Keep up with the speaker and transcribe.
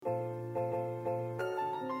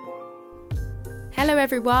Hello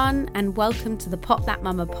everyone, and welcome to the Pop That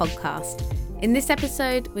Mama podcast. In this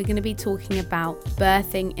episode, we're going to be talking about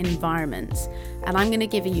birthing environments, and I'm going to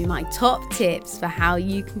give you my top tips for how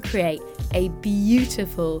you can create a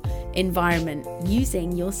beautiful environment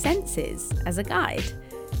using your senses as a guide.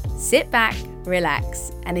 Sit back,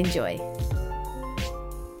 relax, and enjoy.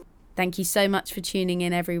 Thank you so much for tuning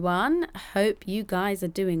in, everyone. Hope you guys are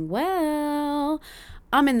doing well.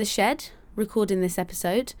 I'm in the shed recording this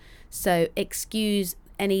episode, so excuse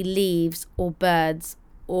any leaves or birds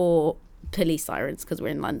or police sirens because we're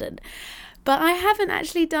in London. But I haven't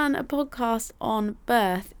actually done a podcast on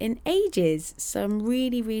birth in ages, so I'm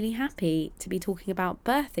really happy to be talking about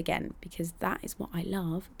birth again because that is what I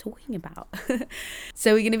love talking about.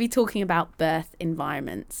 So we're going to be talking about birth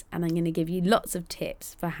environments, and I'm going to give you lots of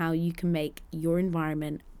tips for how you can make your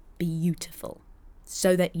environment beautiful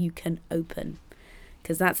so that you can open.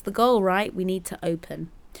 Because that's the goal, right? We need to open.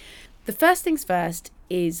 The first things first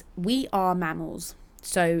is we are mammals.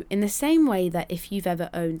 So in the same way that if you've ever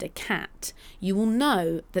owned a cat, you will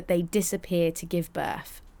know that they disappear to give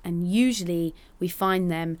birth. And usually we find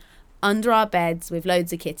them under our beds with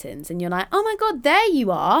loads of kittens. And you're like, oh my God, there you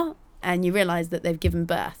are. And you realize that they've given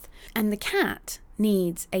birth. And the cat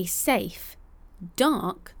needs a safe,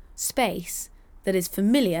 dark space that is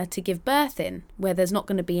familiar to give birth in, where there's not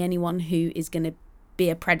going to be anyone who is going to be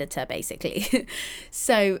a predator, basically.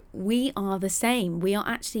 So we are the same. We are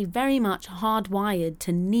actually very much hardwired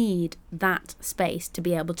to need that space to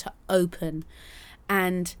be able to open.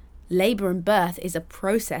 And labor and birth is a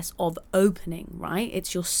process of opening, right?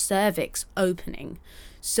 It's your cervix opening.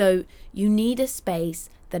 So you need a space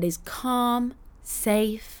that is calm,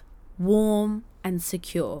 safe, warm, and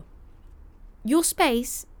secure. Your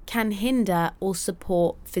space can hinder or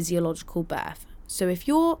support physiological birth. So if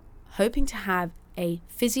you're hoping to have a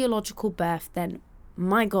physiological birth, then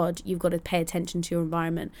my God, you've got to pay attention to your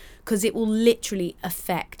environment because it will literally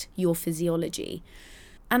affect your physiology.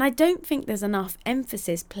 And I don't think there's enough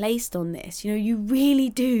emphasis placed on this. You know, you really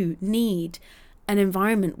do need an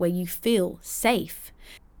environment where you feel safe.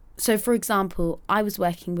 So for example, I was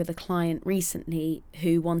working with a client recently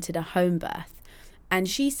who wanted a home birth. And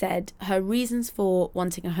she said her reasons for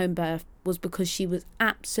wanting a home birth was because she was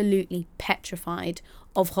absolutely petrified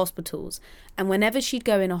of hospitals. And whenever she'd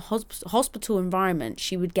go in a hospital environment,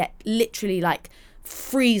 she would get literally like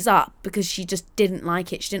freeze up because she just didn't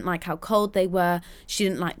like it. She didn't like how cold they were. She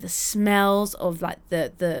didn't like the smells of like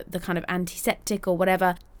the kind of antiseptic or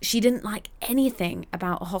whatever. She didn't like anything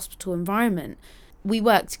about a hospital environment. We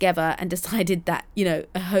worked together and decided that, you know,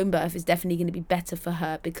 a home birth is definitely going to be better for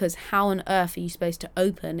her, because how on earth are you supposed to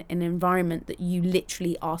open in an environment that you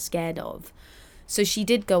literally are scared of? So she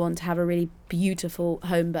did go on to have a really beautiful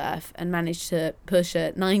home birth and managed to push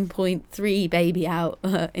a 9.3 baby out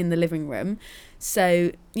in the living room.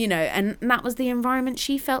 So, you know, and that was the environment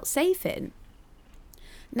she felt safe in.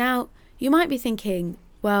 Now, you might be thinking,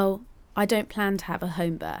 well, I don't plan to have a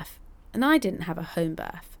home birth, and I didn't have a home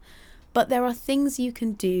birth. But there are things you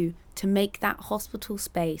can do to make that hospital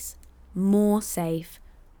space more safe,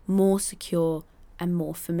 more secure, and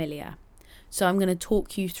more familiar. So I'm going to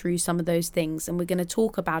talk you through some of those things, and we're going to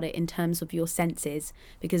talk about it in terms of your senses,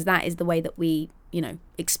 because that is the way that we, you know,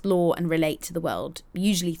 explore and relate to the world,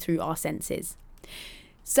 usually through our senses.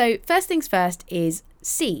 So first things first is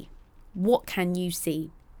see. What can you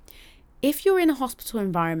see? If you're in a hospital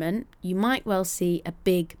environment, you might well see a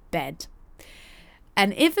big bed.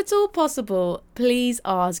 And if at all possible, please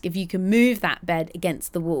ask if you can move that bed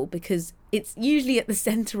against the wall, because it's usually at the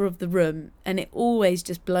center of the room, and it always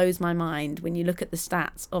just blows my mind when you look at the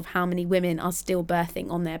stats of how many women are still birthing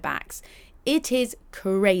on their backs. It is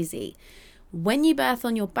crazy. When you birth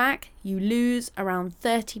on your back, you lose around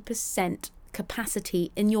 30%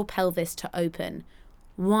 capacity in your pelvis to open.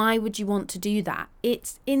 Why would you want to do that?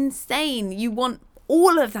 It's insane. You want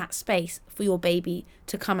all of that space for your baby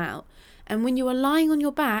to come out. And when you are lying on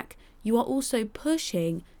your back, you are also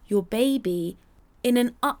pushing your baby in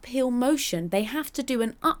an uphill motion. They have to do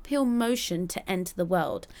an uphill motion to enter the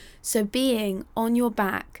world. So being on your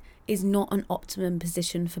back is not an optimum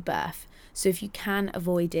position for birth. So if you can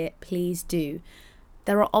avoid it, please do.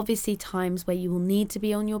 There are obviously times where you will need to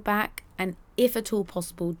be on your back. And if at all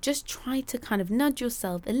possible, just try to kind of nudge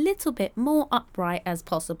yourself a little bit more upright as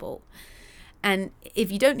possible. And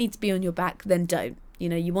if you don't need to be on your back, then don't. You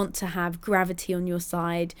know, you want to have gravity on your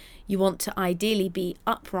side. You want to ideally be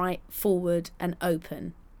upright, forward, and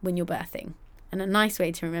open when you're birthing. And a nice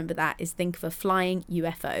way to remember that is think of a flying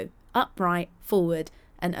UFO. Upright, forward,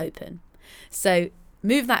 and open. So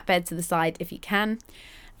move that bed to the side if you can.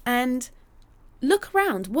 And look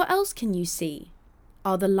around. What else can you see?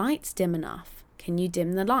 Are the lights dim enough? Can you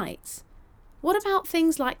dim the lights? What about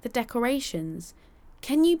things like the decorations?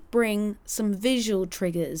 Can you bring some visual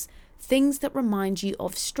triggers, things that remind you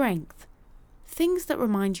of strength? Things that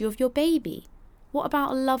remind you of your baby? What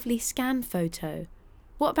about a lovely scan photo?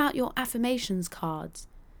 What about your affirmations cards?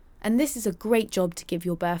 And this is a great job to give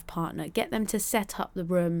your birth partner. Get them to set up the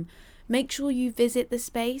room. Make sure you visit the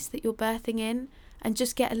space that you're birthing in and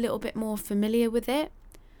just get a little bit more familiar with it.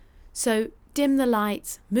 So dim the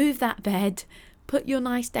lights, move that bed, put your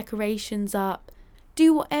nice decorations up.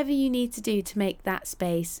 Do whatever you need to do to make that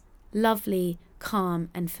space lovely, calm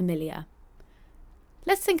and familiar.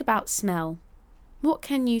 Let's think about smell. What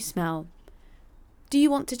can you smell? Do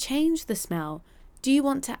you want to change the smell? Do you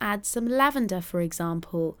want to add some lavender, for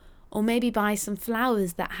example, or maybe buy some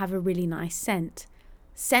flowers that have a really nice scent?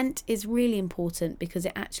 Scent is really important because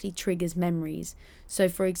it actually triggers memories. So,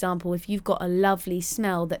 for example, if you've got a lovely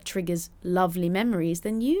smell that triggers lovely memories,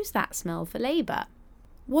 then use that smell for labour.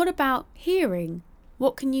 What about hearing?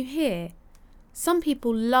 What can you hear? Some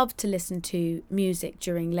people love to listen to music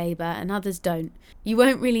during labour and others don't. You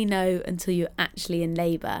won't really know until you're actually in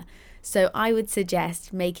labour. So I would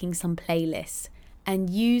suggest making some playlists and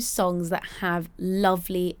use songs that have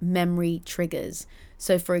lovely memory triggers.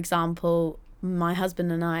 So for example, my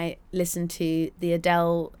husband and I listened to the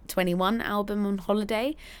Adele 21 album on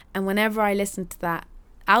holiday, and whenever I listen to that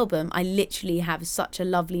album, I literally have such a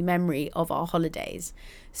lovely memory of our holidays.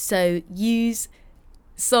 So use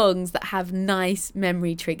songs that have nice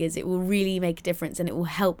memory triggers. It will really make a difference and it will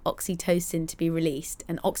help oxytocin to be released.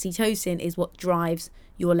 And oxytocin is what drives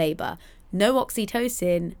your labour. No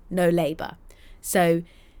oxytocin, no labour. So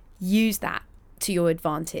use that to your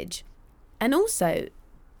advantage. And also,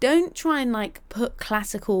 don't try and put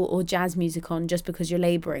classical or jazz music on just because you're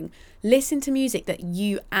labouring. Listen to music that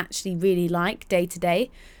you actually really like day to day.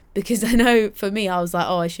 Because I know for me, I was like,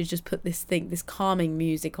 oh, I should just put this calming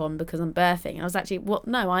music on because I'm birthing. And I was actually,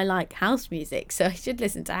 no, I like house music. So I should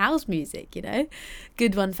listen to house music,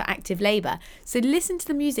 Good one for active labour. So listen to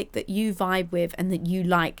the music that you vibe with and that you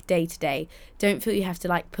like day to day. Don't feel you have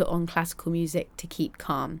to put on classical music to keep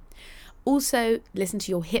calm. Also, listen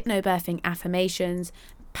to your hypnobirthing affirmations,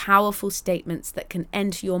 powerful statements that can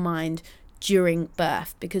enter your mind during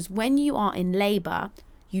birth. Because when you are in labour,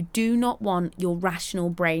 you do not want your rational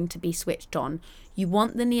brain to be switched on. You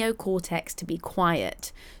want the neocortex to be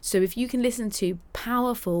quiet. So if you can listen to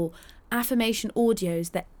powerful affirmation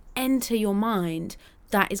audios that enter your mind,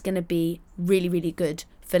 that is going to be really, really good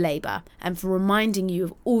for labour and for reminding you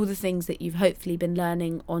of all the things that you've hopefully been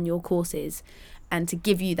learning on your courses and to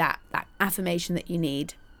give you that affirmation that you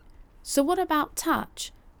need. So what about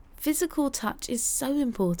touch? Physical touch is so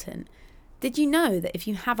important. Did you know that if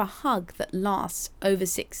you have a hug that lasts over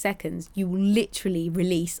 6 seconds, you will literally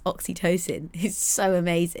release oxytocin? It's so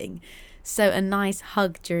amazing. So a nice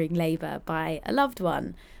hug during labour by a loved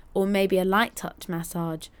one, or maybe a light touch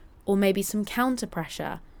massage, or maybe some counter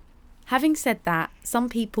pressure. Having said that, some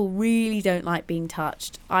people really don't like being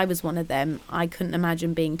touched. I was one of them. I couldn't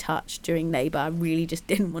imagine being touched during labour. I really just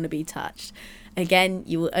didn't want to be touched. Again,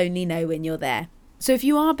 you will only know when you're there. So if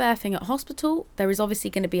you are birthing at hospital, there is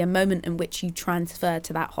obviously going to be a moment in which you transfer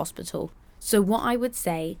to that hospital. So what I would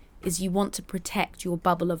say is you want to protect your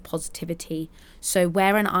bubble of positivity. So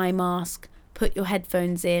wear an eye mask, put your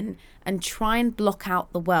headphones in, and try and block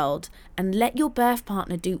out the world and let your birth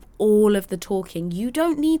partner do all of the talking. You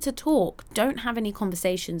don't need to talk. Don't have any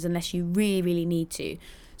conversations unless you really, really need to.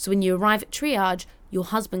 So when you arrive at triage, your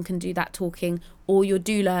husband can do that talking, or your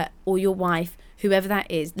doula or your wife, whoever that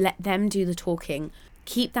is, let them do the talking.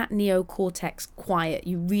 Keep that neocortex quiet.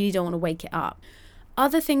 You really don't want to wake it up.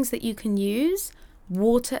 Other things that you can use,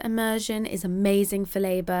 water immersion is amazing for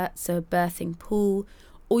labour, so a birthing pool,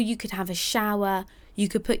 or you could have a shower. You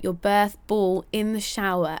could put your birth ball in the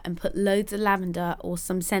shower and put loads of lavender or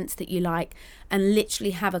some scents that you like and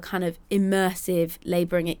literally have a kind of immersive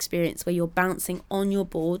labouring experience where you're bouncing on your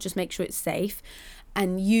ball. Just make sure it's safe.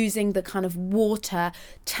 And using the kind of water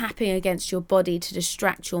tapping against your body to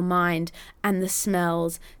distract your mind and the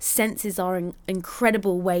smells. Senses are an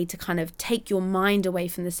incredible way to kind of take your mind away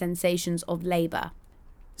from the sensations of labour.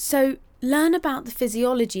 So learn about the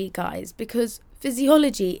physiology, guys, because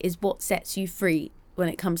physiology is what sets you free when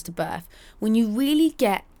it comes to birth. When you really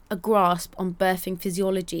get a grasp on birthing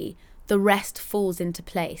physiology, the rest falls into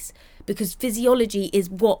place, because physiology is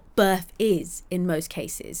what birth is in most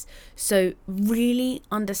cases. So really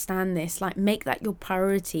understand this, make that your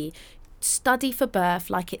priority. Study for birth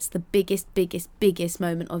like it's the biggest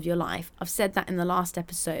moment of your life. I've said that in the last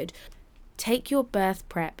episode. Take your birth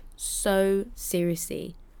prep so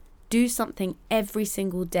seriously. do something every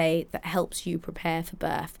single day that helps you prepare for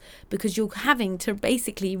birth, because you're having to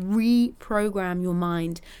basically reprogram your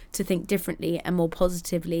mind to think differently and more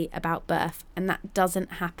positively about birth. And that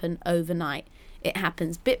doesn't happen overnight. It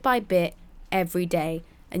happens bit by bit every day.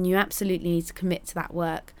 And you absolutely need to commit to that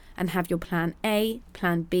work and have your plan A,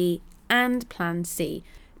 plan B, and plan C.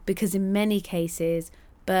 Because in many cases,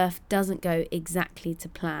 birth doesn't go exactly to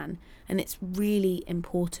plan. And it's really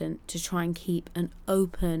important to try and keep an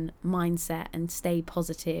open mindset and stay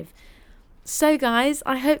positive. So guys,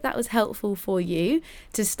 I hope that was helpful for you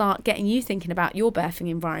to start getting you thinking about your birthing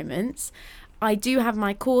environments. I do have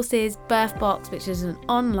my courses, BirthBox, which is an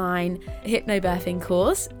online hypnobirthing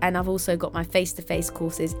course, and I've also got my face-to-face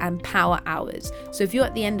courses and power hours. So if you're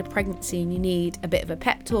at the end of pregnancy and you need a bit of a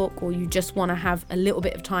pep talk, or you just want to have a little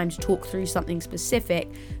bit of time to talk through something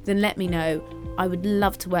specific, then let me know. I would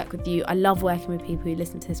love to work with you. I love working with people who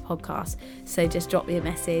listen to this podcast. So just drop me a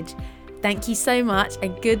message. Thank you so much,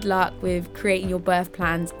 and good luck with creating your birth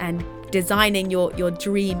plans and designing your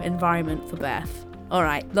dream environment for birth. All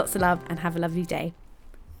right, lots of love and have a lovely day.